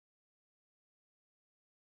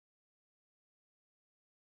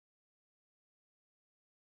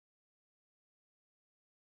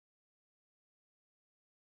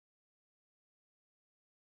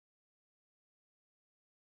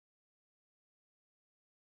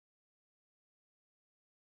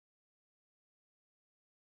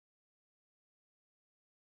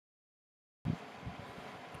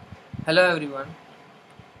Hello everyone.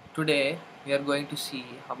 Today we are going to see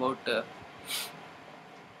about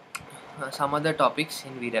some other topics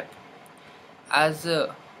in Vrep. As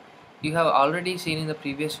you have already seen in the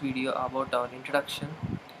previous video about our introduction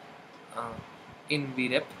uh, in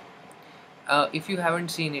Vrep. If you haven't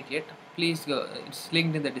seen it yet, please go. It's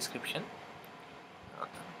linked in the description uh,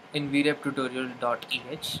 in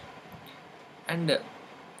vreptutorial.eh. And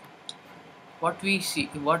what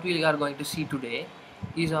we are going to see today,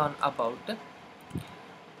 is on about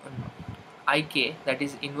IK, that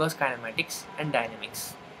is inverse kinematics and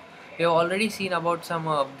dynamics. We have already seen about some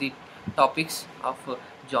of the topics of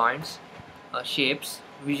joints, shapes,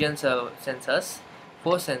 vision sensors,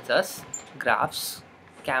 force sensors, graphs,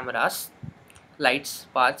 cameras, lights,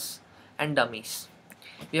 paths, and dummies.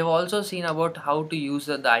 We have also seen about how to use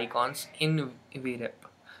the icons in Vrep,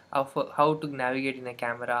 of how to navigate in a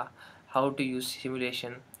camera, how to use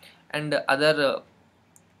simulation, and other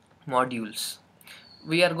modules.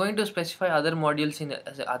 We are going to specify other modules in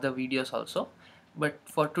other videos also, but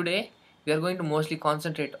for today we are going to mostly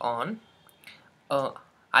concentrate on uh,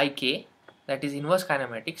 IK, that is inverse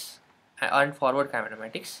kinematics and forward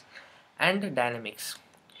kinematics, and dynamics.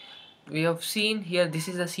 We have seen here, this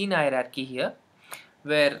is a scene hierarchy here,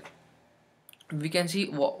 where we can see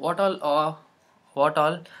what all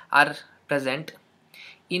are present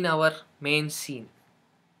in our main scene.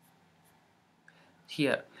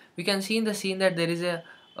 Here we can see in the scene that there is a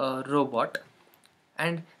robot,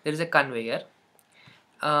 and there is a conveyor,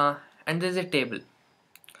 and there is a table.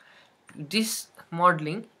 This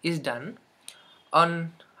modeling is done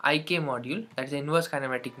on IK module, that is inverse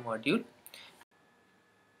kinematic module.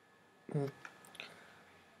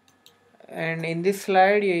 And in this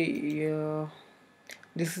slide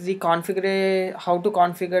this is the configure how to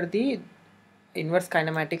configure the inverse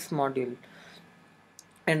kinematics module.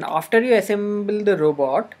 And after you assemble the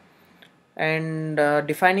robot and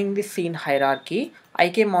defining the scene hierarchy,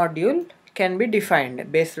 IK module can be defined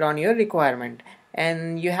based on your requirement,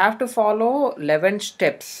 and you have to follow 11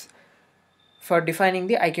 steps for defining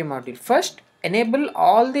the IK module. First, enable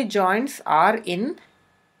all the joints are in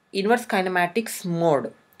inverse kinematics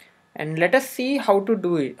mode, and let us see how to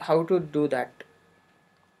do that.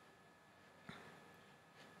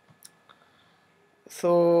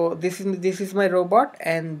 So this is my robot,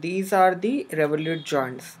 and these are the revolute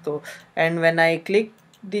joints. So, and when I click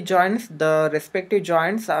the joints, the respective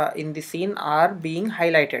joints in the scene are being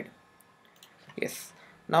highlighted. Yes.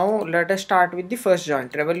 Now let us start with the first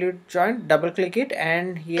joint, revolute joint. Double click it,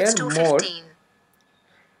 and here mode.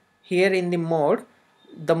 Here in the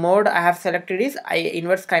mode I have selected is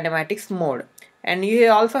inverse kinematics mode, and you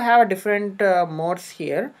also have different modes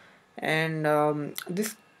here. And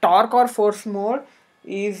this torque or force mode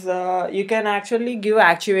is you can actually give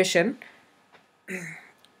actuation.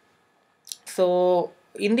 So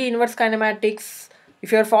in the inverse kinematics,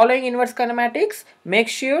 if you are following inverse kinematics, make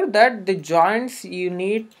sure that the joints you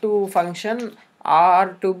need to function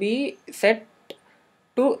are to be set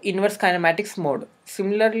to inverse kinematics mode.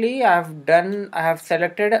 Similarly, I have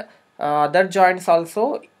selected other joints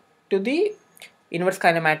also to the inverse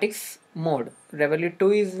kinematics mode. Revolute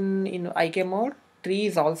 2 is in IK mode, 3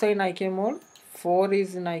 is also in IK mode, 4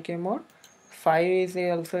 is in IK mode, 5 is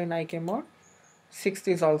also in IK mode, 6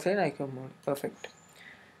 is also in IK mode. Perfect.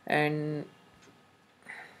 And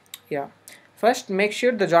yeah, first make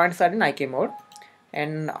sure the joints are in IK mode,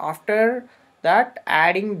 and after that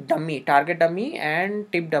adding target dummy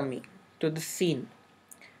and tip dummy to the scene.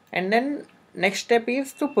 And then next step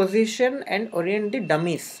is to position and orient the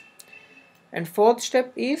dummies, and fourth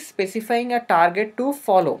step is specifying a target to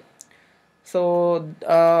follow. So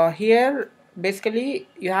here basically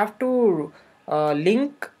you have to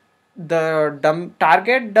link the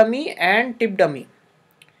target dummy and tip dummy.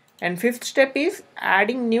 And fifth step is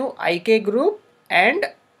adding new IK group and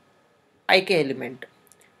IK element.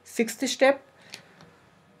 Sixth step,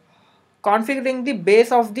 configuring the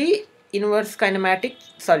base of the inverse kinematic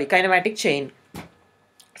chain.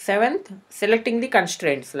 Seventh, selecting the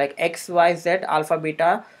constraints like x, y, z, alpha,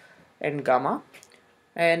 beta, and gamma.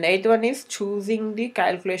 And eighth one is choosing the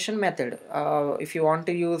calculation method. If you want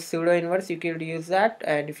to use pseudo inverse, you could use that,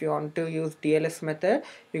 and if you want to use DLS method,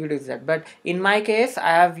 you could use that. But in my case, I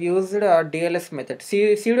have used DLS method.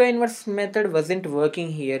 Pseudo inverse method wasn't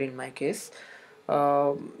working here in my case.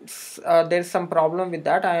 There's some problem with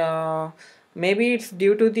that. Maybe it's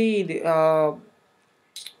due to the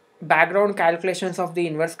background calculations of the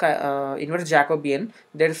inverse Jacobian.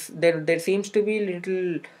 There seems to be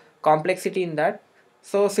little complexity in that,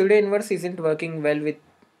 so pseudo inverse isn't working well with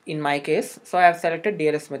in my case, so I have selected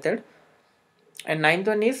DLS method. And ninth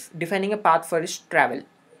one is defining a path for its travel.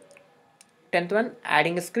 10th one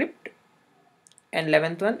adding a script, and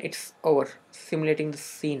 11th one it's over, simulating the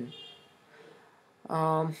scene.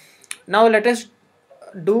 Now let us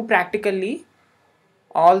do practically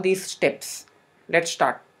all these steps. Let's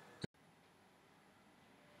start.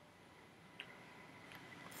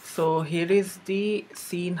 So here is the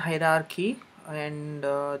scene hierarchy, and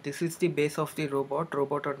this is the base of the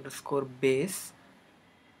robot underscore base,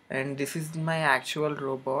 and this is my actual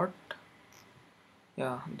robot.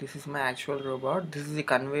 Yeah, this is my actual robot. This is the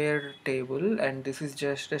conveyor table, and this is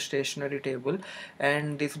just a stationary table.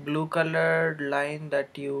 And this blue colored line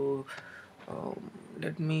that you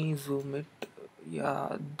let me zoom it.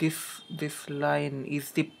 Yeah, this line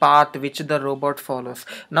is the path which the robot follows.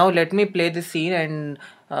 Now let me play the scene, and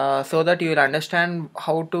so that you will understand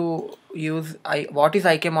how to use what is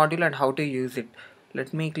IK module and how to use it.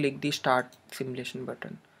 Let me click the start simulation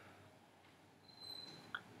button.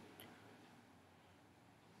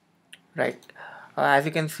 Right, as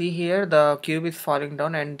you can see here, the cube is falling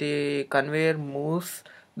down and the conveyor moves,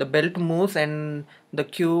 the belt moves, and the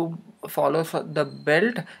cube follows the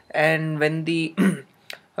belt. And when the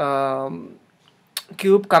um,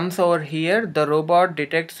 cube comes over here, the robot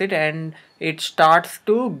detects it and it starts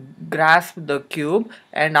to grasp the cube,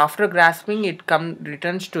 and after grasping it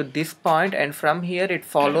returns to this point, and from here it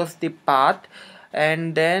follows the path,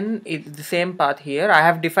 and then it's the same path here. I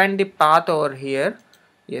have defined the path over here.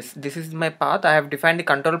 Yes, this is my path. I have defined the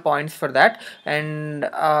control points for that, and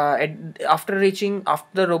after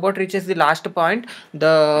the robot reaches the last point,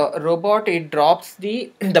 the robot it drops the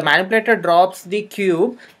manipulator drops the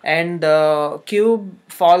cube, and the cube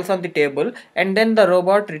falls on the table, and then the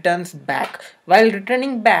robot returns back. While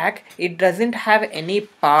returning back, it doesn't have any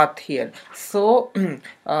path here, so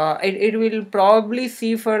it will probably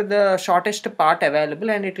see for the shortest path available,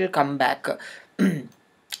 and it will come back.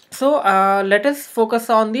 So let us focus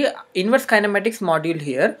on the inverse kinematics module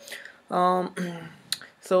here. Um,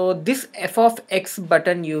 so this f of x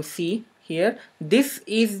button you see here, this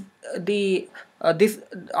is the this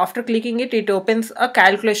after clicking it, it opens a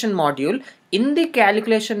calculation module. In the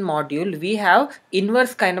calculation module we have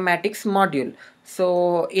inverse kinematics module.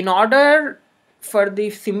 So in order for the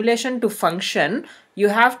simulation to function, you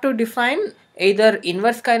have to define either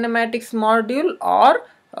inverse kinematics module or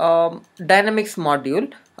dynamics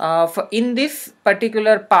module. In this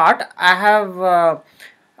particular part, I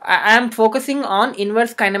am focusing on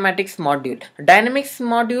inverse kinematics module. Dynamics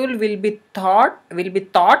module will be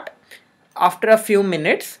taught after a few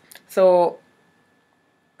minutes. So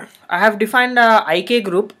I have defined a IK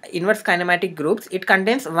group, inverse kinematic groups. It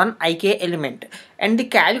contains one IK element, and the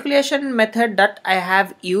calculation method that I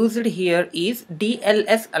have used here is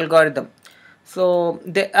DLS algorithm. So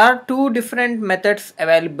there are two different methods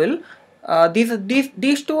available.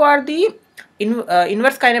 These two are the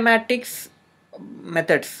inverse kinematics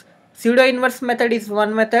methods. Pseudo inverse method is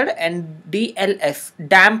one method, and DLS,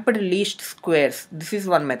 damped least squares, this is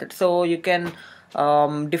one method. So you can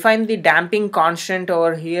define the damping constant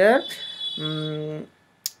over here.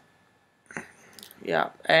 Yeah,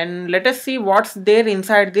 and let us see what's there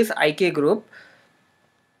inside this IK group.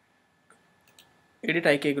 Edit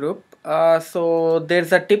IK group. So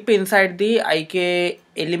there's a tip inside the IK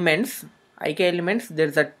elements.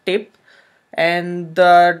 There's a tip, and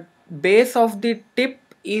the base of the tip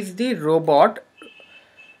is the robot,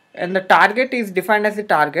 and the target is defined as the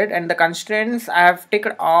target, and the constraints, I have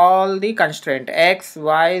taken all the constraint x,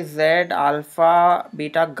 y, z, alpha,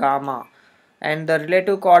 beta, gamma, and the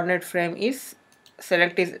relative coordinate frame is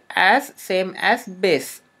select is as same as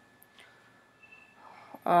base.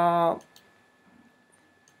 Now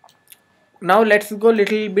let's go a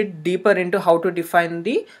little bit deeper into how to define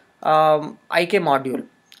the IK module.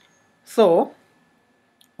 So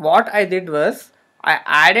what I did was I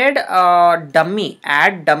added a dummy,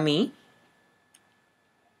 add dummy.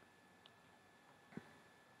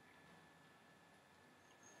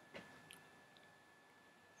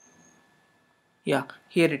 Yeah,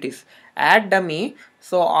 here it is, add dummy.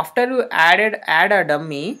 So after you add a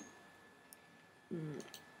dummy,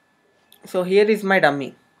 so here is my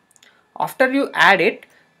dummy. After you add it,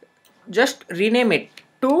 just rename it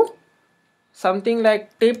to something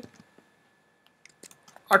like tip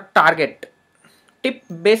or target. Tip,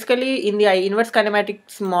 basically in the inverse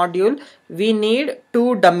kinematics module we need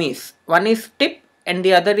two dummies, one is tip and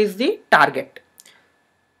the other is the target.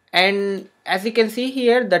 And as you can see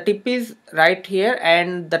here, the tip is right here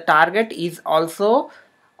and the target is also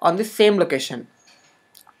on the same location.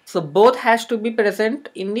 So both has to be present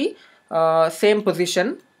in the same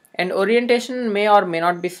position, and orientation may or may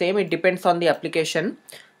not be same, it depends on the application.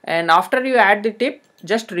 And after you add the tip,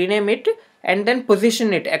 just rename it and then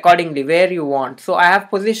position it accordingly where you want. So I have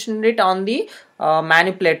positioned it on the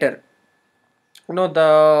manipulator,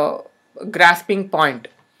 the grasping point.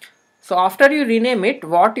 So after you rename it,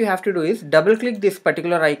 what you have to do is double click this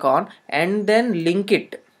particular icon and then link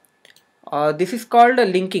it. This is called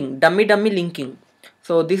linking, dummy linking.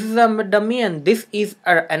 So this is a dummy and this is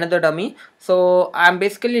another dummy. So I'm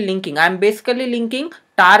basically linking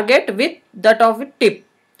target with that of tip.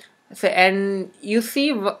 So, and you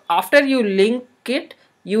see, after you link it,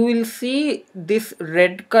 you will see this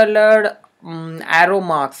red colored arrow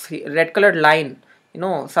marks, red colored line,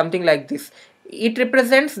 something like this. It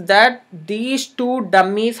represents that these two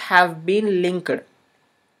dummies have been linked.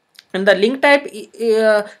 And the link type,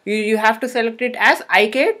 you have to select it as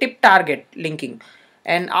IK tip target linking.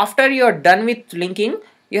 And after you're done with linking,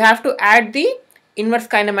 you have to add the inverse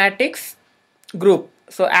kinematics group.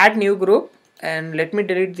 So add new group, and let me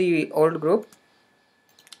delete the old group.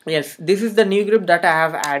 Yes, this is the new group that I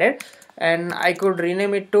have added, and I could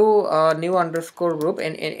rename it to new underscore group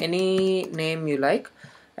in any name you like.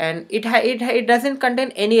 And it doesn't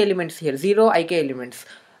contain any elements here, zero IK elements.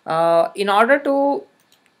 In order to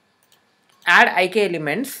add IK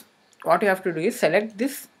elements, what you have to do is select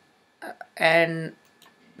this and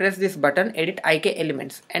press this button, edit IK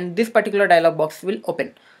elements, and this particular dialog box will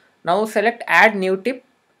open. Now select add new tip,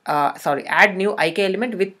 add new IK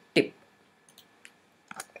element with tip.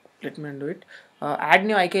 Let me undo it. Add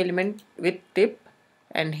new IK element with tip,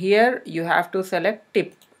 and here you have to select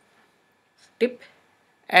tip,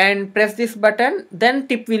 and press this button, then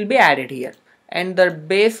tip will be added here, and the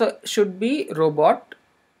base should be robot.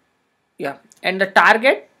 Yeah, and the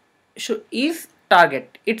target is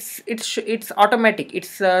target. It's automatic.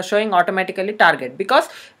 It's showing automatically target because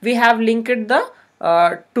we have linked the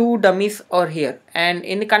two dummies over here. And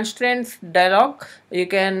in the constraints dialog, you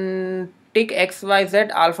can tick X, Y, Z,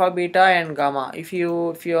 alpha, beta, and gamma. If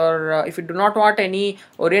you do not want any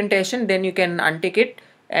orientation, then you can untick it.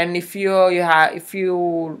 And if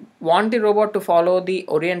you want the robot to follow the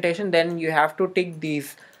orientation, then you have to tick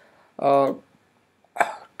these uh,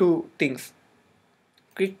 two things.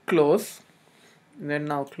 Click close, then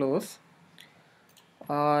now close.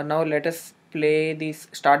 Now let us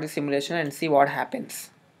start the simulation and see what happens.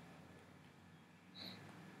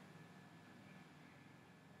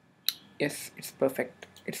 Yes, it's perfect,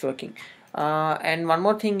 it's working. And one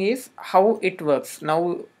more thing is how it works.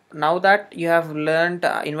 Now that you have learned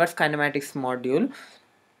inverse kinematics module,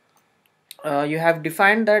 you have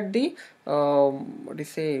defined that the what do you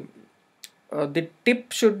say, the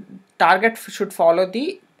target should follow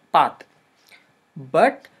the path.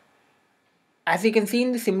 But as you can see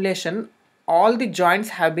in the simulation, all the joints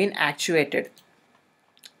have been actuated.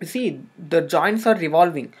 You see, the joints are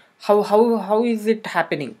revolving. How is it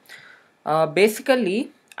happening?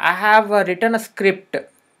 Basically, I have written a script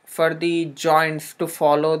for the joints to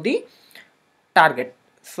follow the target.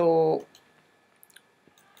 So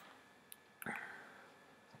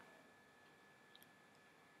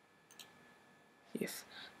yes,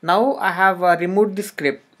 now I have removed the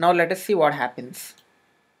script. Now let us see what happens.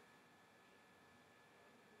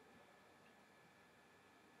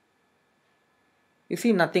 You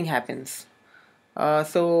see, nothing happens.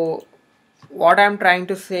 So what I'm trying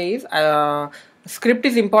to say is script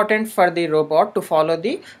is important for the robot to follow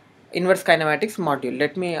the inverse kinematics module.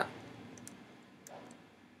 Let me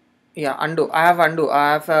undo. I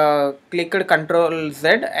have clicked Control Z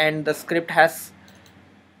and the script has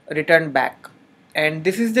returned back, and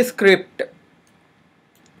this is the script.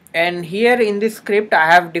 And here in this script I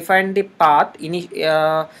have defined the path.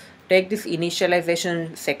 Take this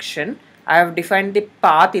initialization section. I have defined the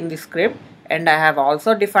path in the script, and I have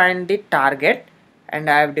also defined the target, and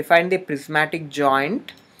I have defined the prismatic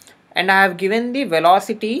joint, and I have given the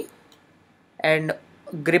velocity and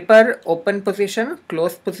gripper open position,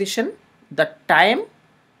 close position, the time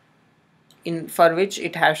in for which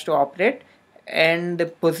it has to operate, and the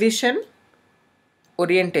position,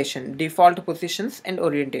 orientation, default positions and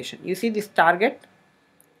orientation. You see this target?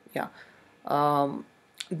 Yeah.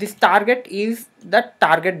 This target is the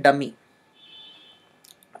target dummy.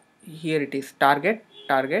 Here it is, target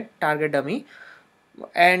dummy,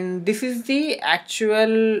 and this is the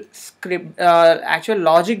actual script, actual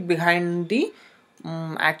logic behind the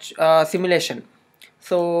simulation.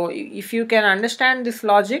 So if you can understand this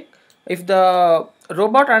logic, if the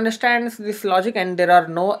robot understands this logic and there are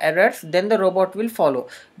no errors, then the robot will follow.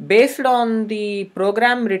 Based on the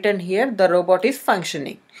program written here, the robot is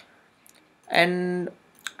functioning. And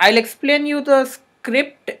I'll explain you the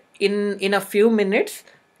script in a few minutes.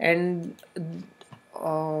 And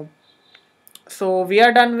So we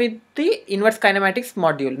are done with the inverse kinematics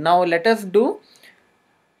module. Now let us do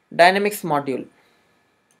dynamics module.